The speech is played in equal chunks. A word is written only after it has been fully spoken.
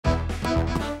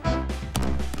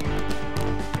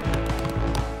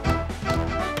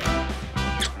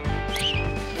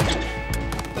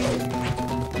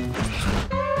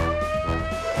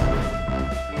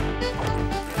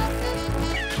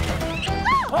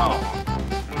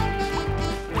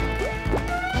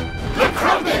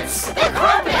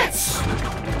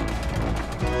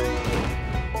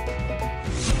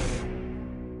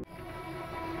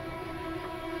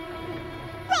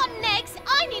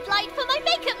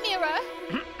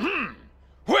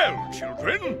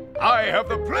I have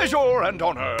the pleasure and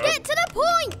honor... Get to the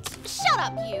point! Shut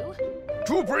up, you!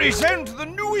 ...to present the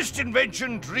newest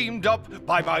invention dreamed up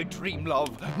by my dream love,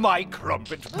 my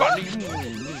Crumpet Bunny.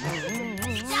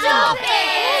 Stop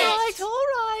it! All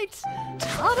right.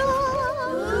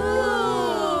 Ta-da!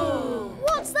 Ooh.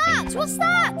 What's that? What's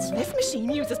that? This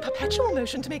machine uses perpetual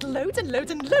motion to make loads and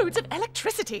loads and loads of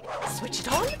electricity. Switch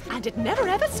it on, and it never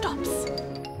ever stops.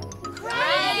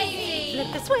 Crazy!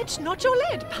 Flip the switch, not your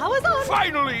lid. Power's on.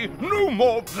 Finally, no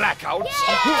more blackouts.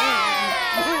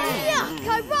 Yuck,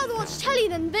 I'd rather watch telly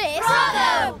than this.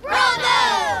 Bravo!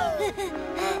 Bravo!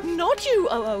 Not you,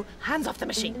 Oh-Oh. Hands off the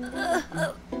machine.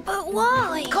 But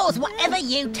why? Cause whatever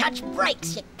you touch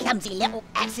breaks, you clumsy little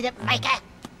accident maker.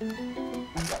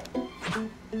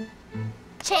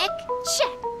 Check,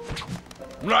 check.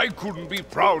 I couldn't be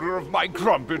prouder of my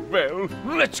Crumpet Bell.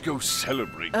 Let's go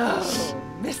celebrate. Oh,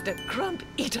 Mr. Crump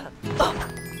Eater. Oh.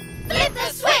 Flip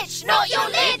the switch, not your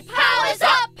lid. Powers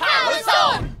up, powers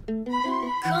on.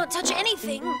 Can't touch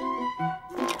anything.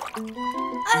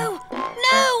 Oh,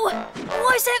 no!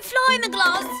 Why is that fly in the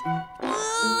glass?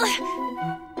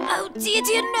 Oh, dear,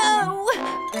 no!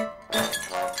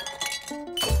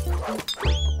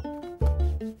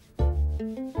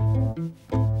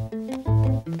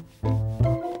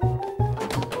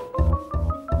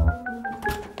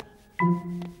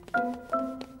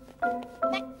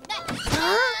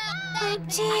 Oh,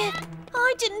 dear,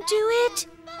 I didn't do it.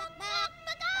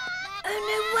 Oh,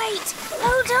 no, wait,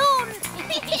 hold on.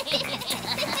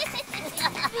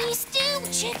 Be still,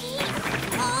 Chicky.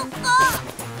 Oh.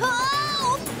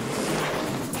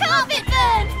 Carpet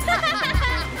burn!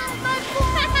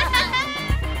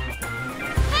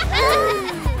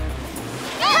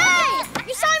 Hey!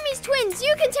 You Siamese twins,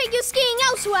 you can take your skiing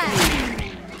elsewhere.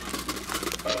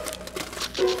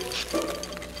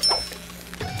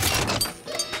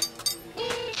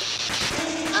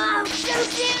 Oh, so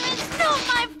dear, it's not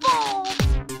my fault.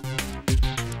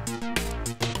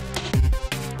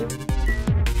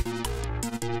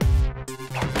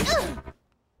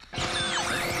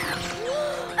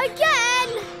 Again!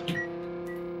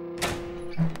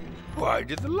 Why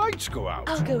did the lights go out?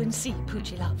 I'll go and see,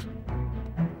 Poochie love.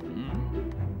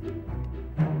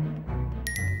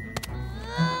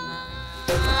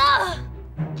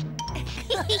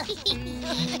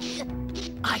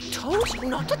 I told you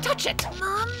not to touch it.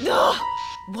 Mum? Ugh,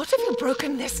 what have you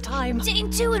broken this time?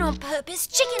 Didn't do it on purpose.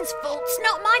 Chicken's fault. It's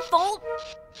not my fault.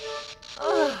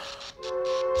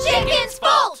 Chicken's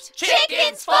fault!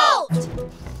 Chicken's fault!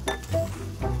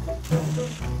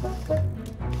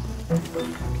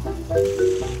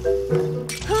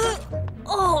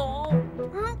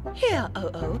 Here,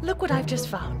 Oh-Oh, look what I've just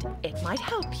found. It might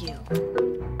help you.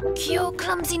 Cure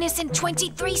clumsiness in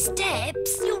 23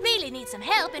 steps? You really need some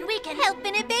help, and we can help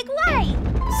in a big way.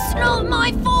 It's not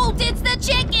my fault, it's the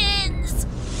chickens!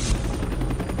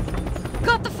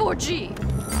 Got the 4G.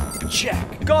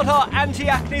 Check. Got our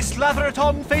anti-acne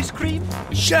slather-it-on face cream?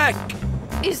 Check.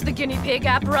 Is the guinea pig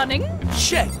app running?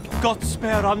 Check. Got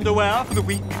spare underwear for the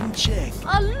week? Check.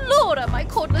 Laura, my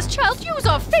cordless child, use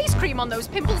our face cream on those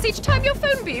pimples each time your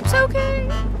phone beeps, okay?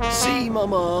 See,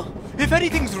 Mama. If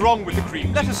anything's wrong with the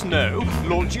cream, let us know.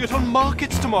 Launching it on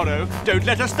markets tomorrow. Don't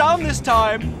let us down this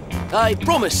time. I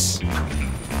promise.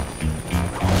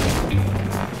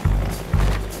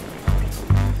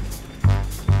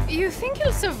 You think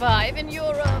he'll survive in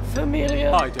your,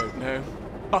 familiar? I don't know.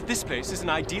 But this place is an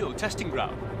ideal testing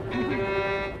ground.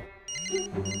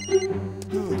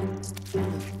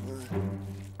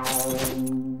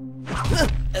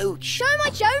 Ouch. Show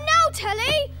my show now,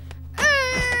 Telly!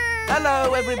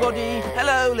 Hello, everybody.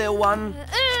 Hello, little one.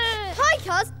 Hi,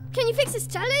 Cuz. Can you fix this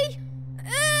telly?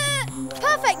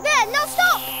 Perfect, there, now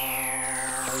stop!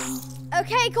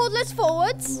 Okay, Cordless,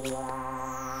 forwards.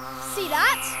 See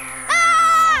that?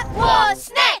 Ah!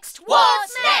 What's next?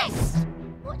 What's next?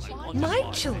 My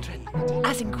children,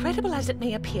 as incredible as it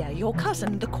may appear, your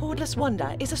cousin, the Cordless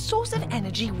Wonder, is a source of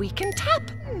energy we can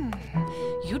tap.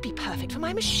 You'd be perfect for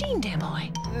my machine, dear boy.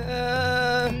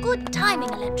 Good timing,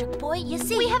 Electric Boy. You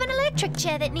see, we have an electric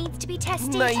chair that needs to be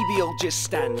tested. Maybe I'll just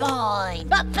stand. Fine.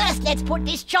 But first, let's put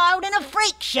this child in a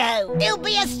freak show. He'll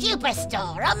be a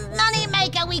superstar, a money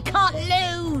maker we can't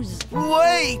lose.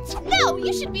 Wait! No,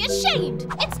 you should be ashamed.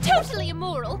 It's totally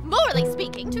immoral, morally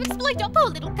speaking, to exploit our poor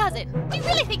little cousin. Do you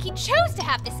really think he chose to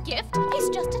have this gift? He's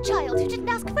just a child who didn't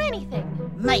ask for anything.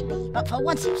 Maybe, but for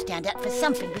once he'll stand up for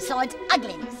something besides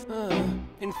ugliness.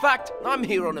 In fact, I'm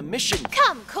here on a mission.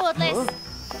 Come, Cordless.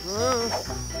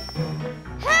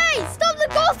 Hey, stop the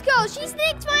goth girl! She's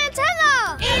nicked my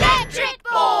antenna! Electric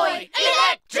Boy!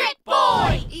 Electric Boy!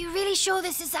 Are you really sure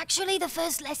this is actually the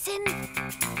first lesson?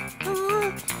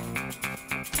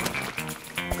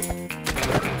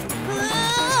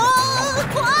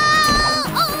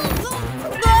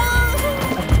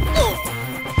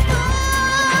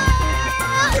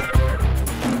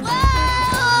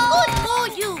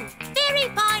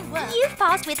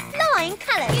 house with flying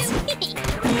colours.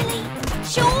 Really?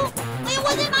 Sure? It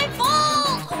wasn't my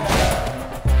fault!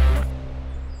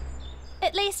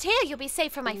 At least here you'll be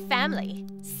safe from my family.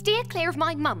 Steer clear of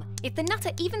my mum. If the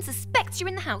nutter even suspects you're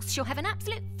in the house, she'll have an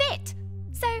absolute fit.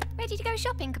 So, ready to go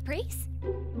shopping, Caprice?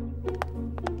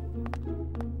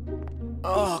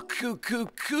 Oh, cuckoo,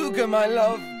 cougar, my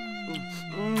love.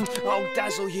 I'll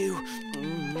dazzle you.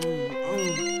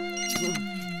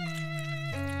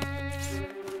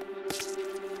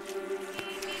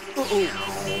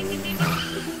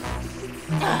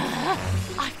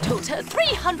 I've told her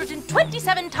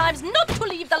 327 times not to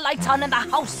leave the lights on in the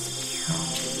house.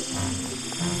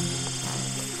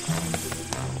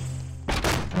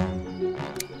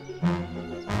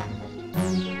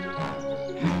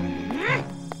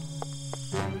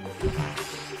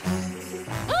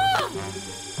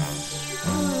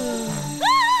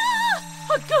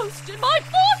 A ghost in my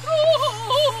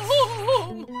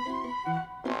bathroom!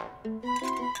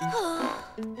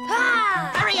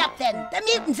 Hurry up then! The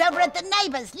mutant's over at the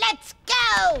neighbour's. Let's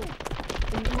go!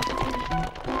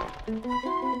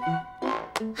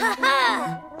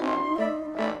 Ha-ha!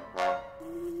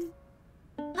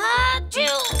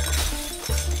 Achoo!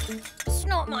 It's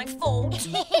not my fault.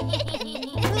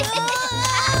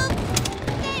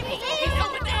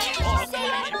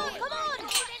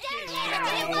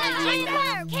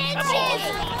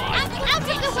 Out of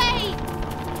the way!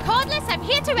 Cordless, I'm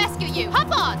here to rescue you.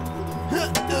 Hop on!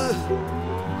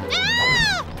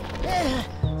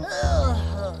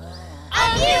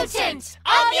 A mutant!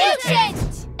 A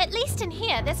mutant! At least in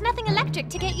here, there's nothing electric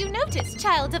to get you noticed,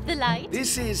 child of the light.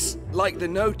 This is like the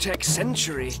no-tech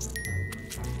century.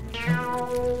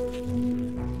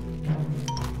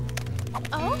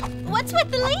 Oh, what's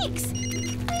with the leaks?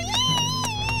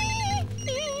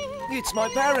 It's my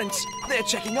parents. They're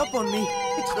checking up on me.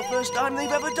 It's the first time they've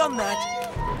ever done that.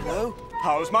 Hello?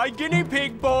 How's my guinea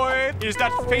pig boy? Is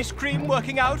that face cream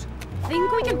working out?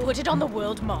 Think we can put it on the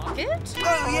world market?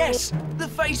 Oh, yes. The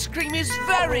face cream is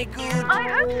very good. I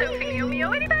hope so,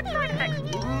 Lil'One. Any bad side effects?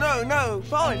 No,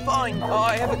 fine.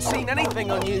 I haven't seen anything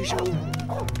unusual.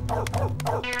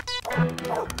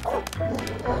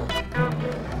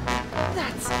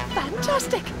 That's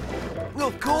fantastic.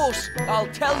 Of course. I'll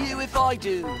tell you if I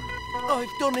do. I've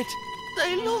done it.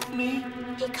 They love me.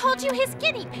 He called you his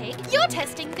guinea pig? You're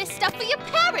testing this stuff for your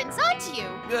parents, aren't you?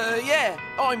 Yeah.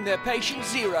 I'm their patient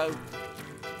zero.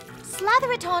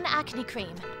 Slather it on acne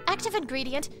cream. Active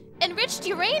ingredient, enriched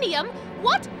uranium.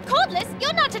 What? Cordless,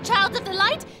 you're not a child of the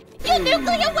light. You're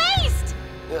nuclear waste!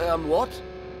 What?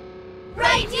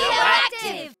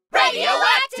 Radioactive!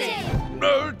 Radioactive!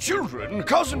 Children,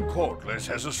 Cousin Cordless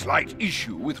has a slight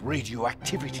issue with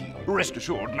radioactivity. Rest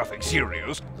assured, nothing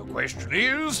serious. The question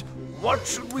is, what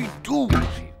should we do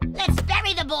with him? Let's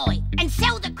bury the boy and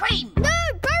sell the cream. No,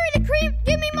 bury the cream!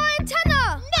 Give me my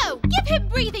antenna! No, give him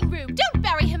breathing room. Don't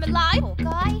bury him alive, poor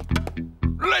guy.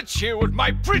 Let's hear what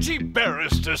my pretty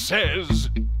barrister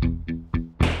says.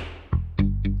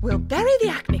 We'll bury the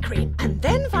acne cream and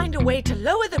then find a way to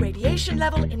lower the radiation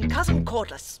level in Cousin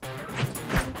Cordless.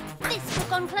 This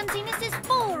book on clumsiness is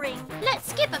boring. Let's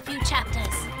skip a few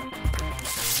chapters.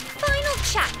 Final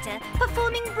chapter,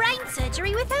 performing brain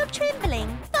surgery without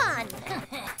trembling. Fun.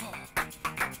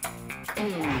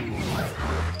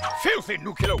 Filthy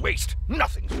nuclear waste.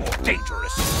 Nothing's more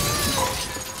dangerous.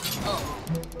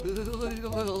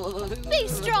 Be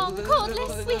strong,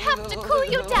 Cordless. We have to cool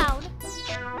you down.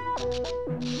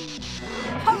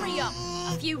 Hurry up!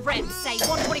 A few reps, say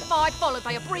 125, followed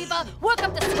by a breather. Work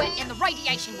up the sweat and the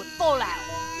radiation would fall out.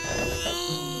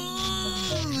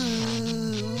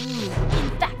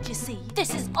 In fact, you see,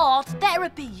 this is art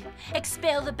therapy.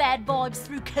 Expel the bad vibes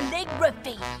through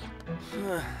calligraphy.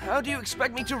 How do you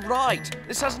expect me to write?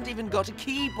 This hasn't even got a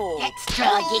keyboard. Let's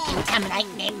try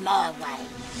decontaminating him my way.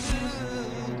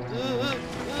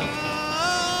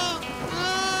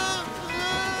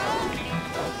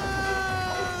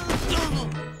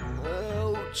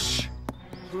 Ouch.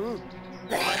 Good.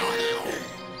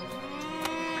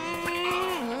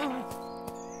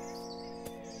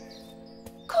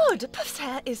 Puff's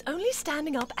hair is only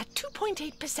standing up at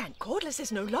 2.8%. Cordless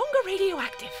is no longer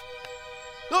radioactive.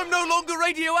 I'm no longer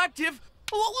radioactive.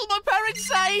 What will my parents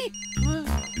say?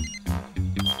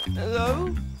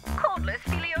 Hello? Cordless,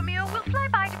 Lil'One will fly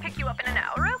by to pick you up in an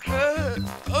hour, okay?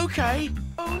 Okay.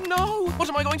 Oh no. What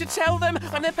am I going to tell them?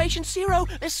 I'm their patient zero,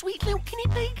 their sweet little guinea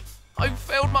pig. I've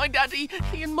failed my daddy.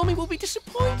 He and Mummy will be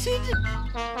disappointed.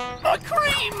 My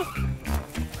cream!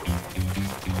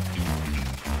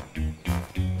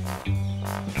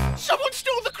 Someone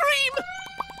stole the cream!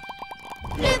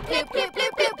 Bloop, bloop, bloop,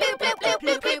 bloop, bloop, bloop, bloop, bloop,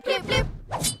 bloop, bloop, bloop, bloop.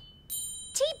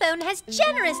 Lil'One has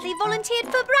generously volunteered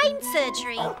for brain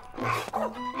surgery.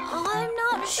 I'm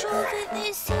not sure that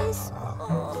this is...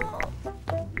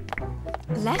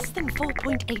 Less than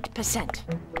 4.8%.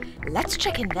 Let's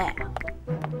check in there.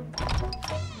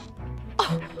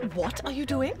 Oh, what are you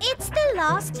doing? It's the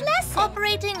last lesson.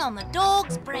 Operating on the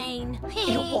dog's brain.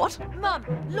 You what? Mum,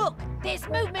 look, there's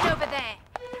movement over there.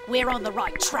 We're on the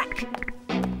right track.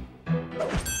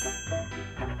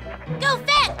 Go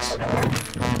fetch!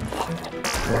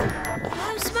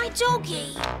 How's my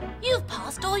doggy? You've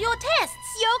passed all your tests.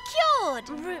 You're cured.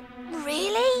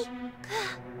 Really?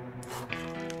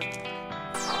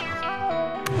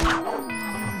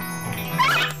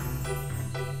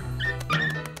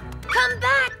 Come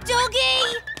back,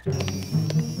 doggy!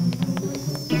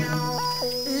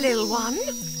 Lil'One,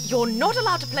 you're not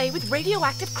allowed to play with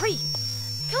radioactive cream.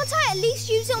 Can't I at least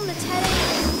use it on the telly?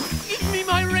 Give me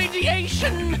my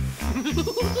radiation!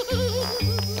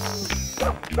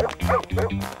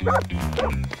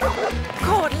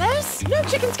 Cordless, no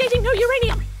chicken skating, no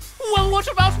uranium. Well, what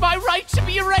about my right to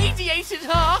be irradiated,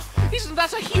 huh? Isn't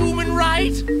that a human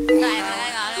right?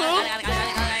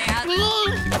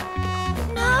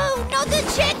 No, not the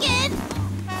chicken!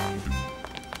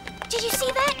 Did you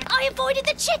see that? I avoided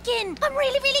the chicken! I'm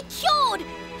really, really cured!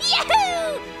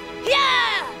 Yahoo!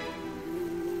 Yeah!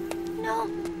 No,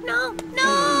 no, no!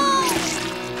 Oops.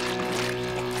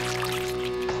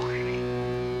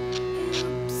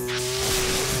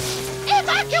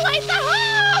 Evacuate the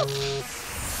house!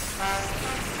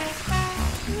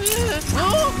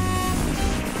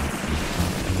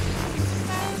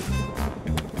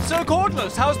 So,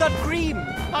 Cordless, how's that cream?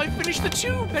 I finished the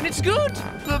tube and it's good.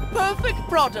 The perfect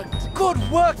product. Good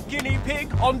work, guinea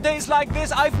pig. On days like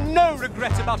this, I've no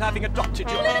regrets about having adopted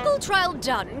you. Clinical trial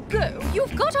done. Go.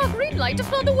 You've got our green light to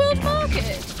flood the world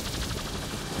market.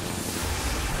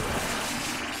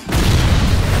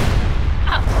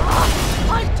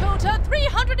 I told her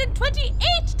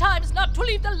 328 times not to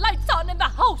leave the lights on in the